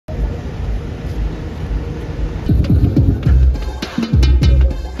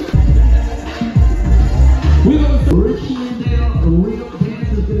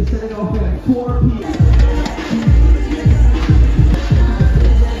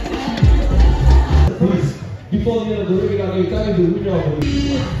before the end of the ring, I'm going to tell you the winner of the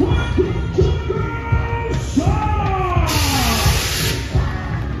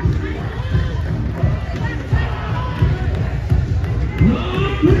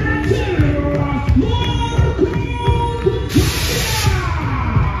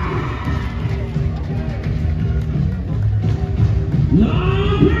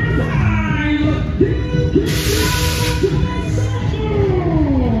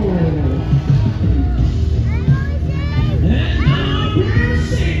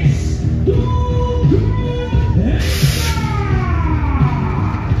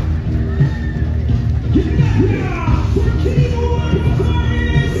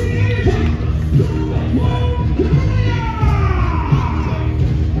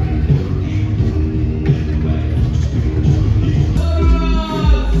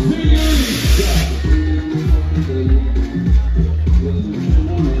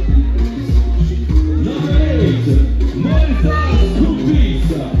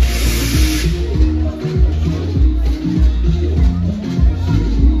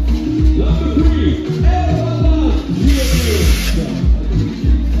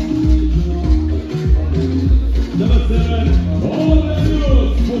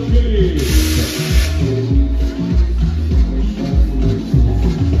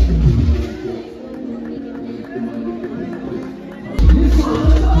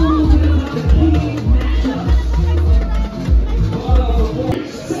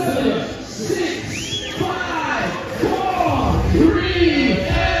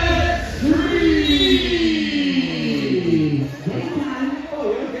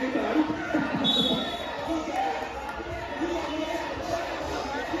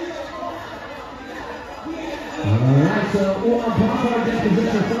Ulaanbaatar gets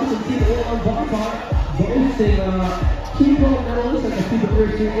position from the team Ulaanbaatar, boasting two gold medalists at the FIBA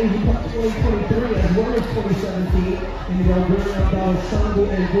Asia Cup 2023 as well as 2017 in the Raudondvaris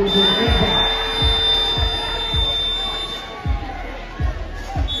and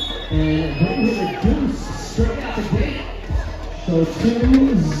and they hit a deuce straight out the gate. So 2-0.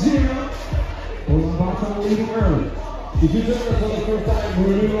 Ulaanbaatar leading early. If you join us for the first time,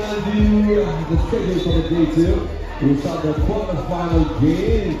 we'll remind you the schedule for the day 2. We'll start the quarterfinal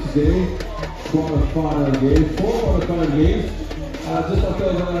game today. Quarterfinal game, 4 quarterfinal games. Just after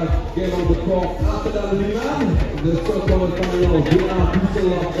the game on the call, after that, the third quarterfinal, Vietnam, Houston,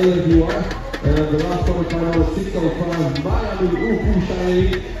 LFUR. And the last quarterfinal, 6:05, Miami, Shining.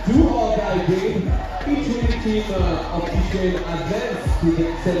 2 all-guy game. Each winning team of each game advanced to the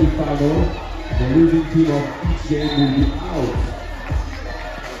semi-final. The losing team of each game will be out.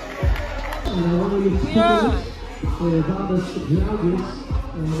 About the Dragons,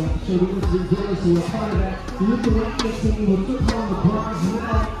 so we want to be jealous who are part of that. Look around, next thing will flip on the bronze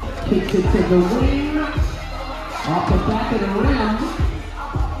medal. Kicks it to the wing. Off the back of the rim.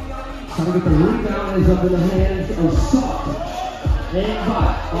 Trying to get the rebound is up in the hands of Salt. And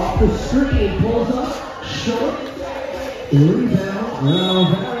Bot off the screen, pulls up, short. Rebound.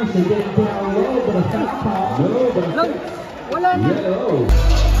 Raudondvaris, they get it down low, but a foul call. No, but yellow.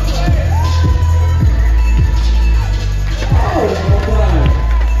 Oh,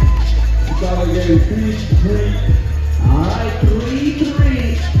 gotta get 3-3. Alright,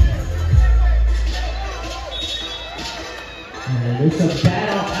 3-3. And there's a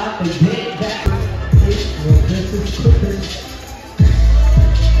battle out the gate back. This is Clippers.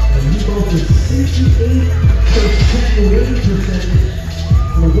 And he goes to 68% winning percentage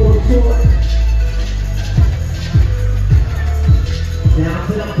on the world tour. Down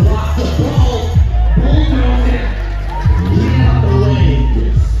to the block, the ball. Bulldozer. Get out the way.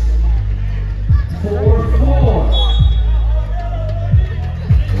 4-4.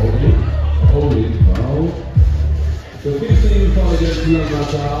 Holding, foul. So 15 foul against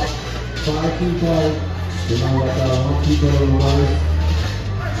Ulaanbaatar, 5 team foul. Ulaanbaatar, 1 team foul on the line.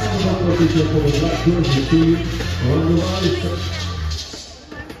 And the position for the black jersey team, Raudondvaris.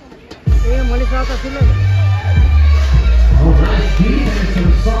 Oh, nice defense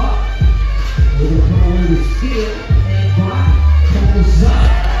from Salt. We're going to come away with steal. And Brock pulls up.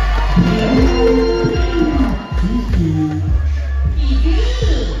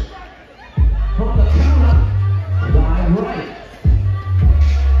 From the counter, wide right.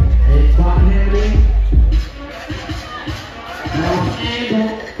 And Brock handling. Long angle.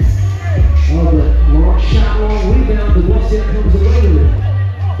 Oh, the long shot, long rebound. The Westside comes away with it.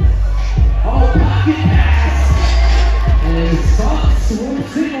 Oh, pocket pass. And Salt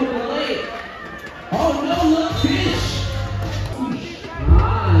swoops in with the leg. Oh, no, look, pitch.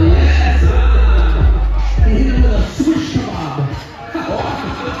 Yes.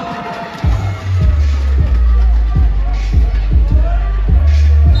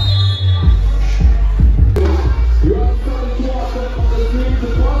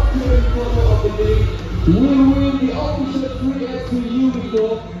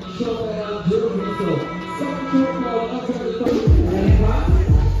 Rico, shot at Rico. Second shot ball outside the top.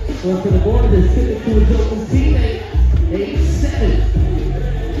 Going to the board, they're sticking to his open teammate. 8-7.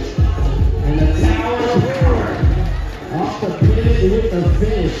 And the Tower of Power off the pivot with the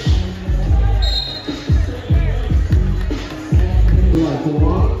finish. Like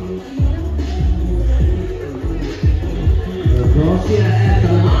one. Garcia at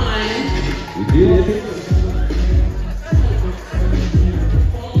the line. He did it.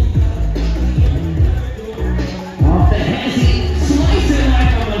 Off the hezzy, slicing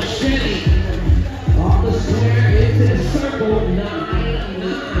like a machete. Off the square into the circle, 9-9.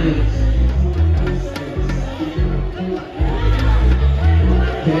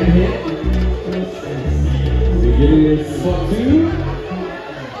 Can't hit. We're getting it for two.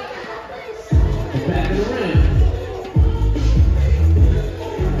 The back of the rim.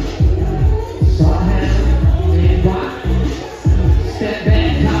 Saw him in block. Step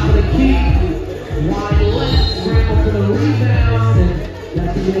back, top of the key. Wide left, scramble for the rebound, and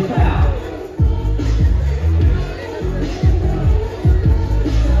that's a good foul.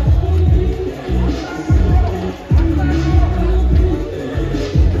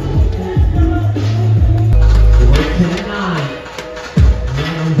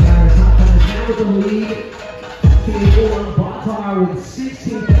 The lead, Team Ulaanbaatar with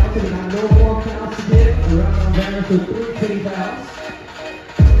 16 fouls, and got no more fouls to get. Raudondvaris with 13 fouls.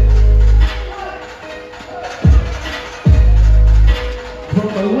 From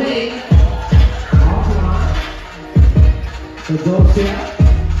the wing, offline, Raudondvaris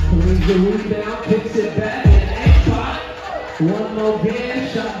brings the rebound, kicks it back, and spot. One more game,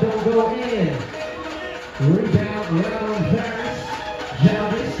 shot don't go in. Rebound, Raudondvaris.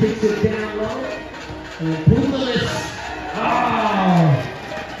 Jalvis kicks it down low. And Ulaanbaatar,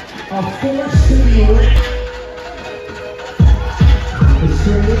 a force to be ripped. The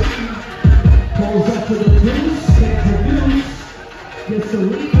screen pulls up to the deuce, can't produce, gets the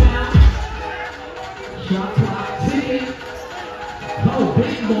rebound. Shot clock ticking. Oh,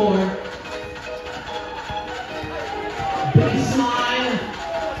 big board. Baseline.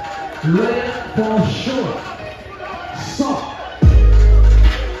 Layup falls short. Soft.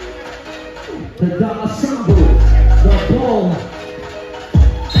 The ensemble, the ball,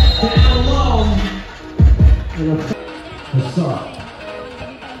 down low, and a start.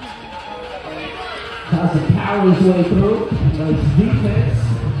 Tries to power his way through, nice defense.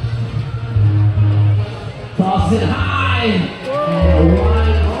 Toss it high, and a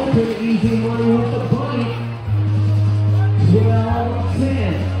wide open, easy money with the bunny.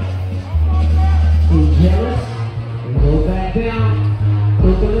 12-10. He's jealous, and go back down,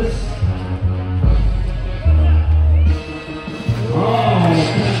 Ulaanbaatar.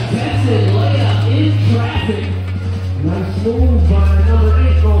 Contested layup in traffic. Nice move by number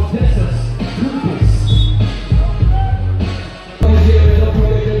 8, Raudondvaris.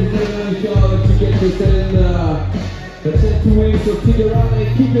 To get to send the 10 wins, so stick around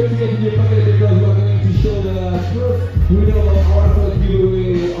and keep your ticket in your pocket because we're going to show the first winner of our first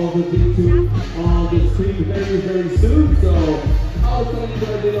giveaway of the day 2 on the screen very, very soon. So I'll tell you what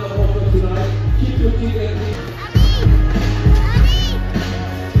I did on offer tonight. Keep your ticket.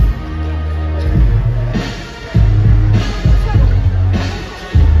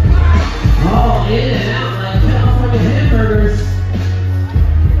 Oh, in and out like California hamburgers.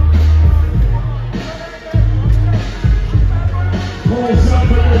 Pulls up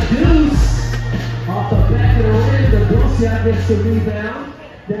with the deuce. Off the back of the rim, the Garcia gets the rebound.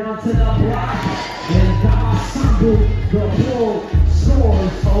 Down to the block. And Ensemble, the pull,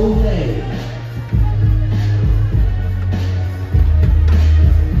 scores Olay.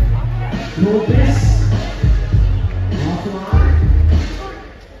 Lopez. Offline.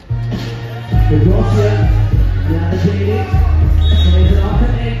 The Garcia, navigating, plays it off the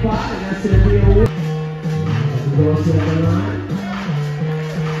egg pot, and that's going to be a win. The Garcia on the line.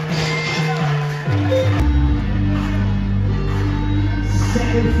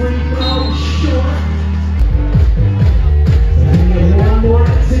 Second free throw, short. And we get one more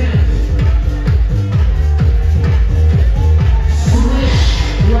attempt. Swish,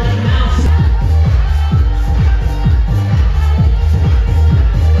 like mouse.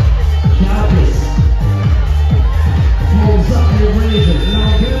 Pulls up your razor, no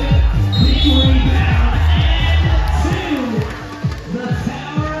good. Big rebound and 2. The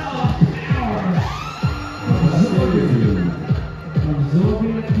Tower of Power.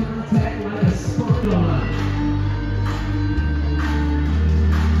 Absorbing the contact like a sponge.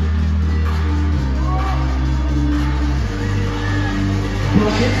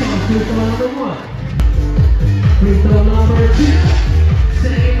 Buckets on free throw number 1. Free throw number 2.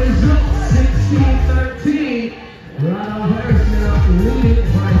 19-13. Right on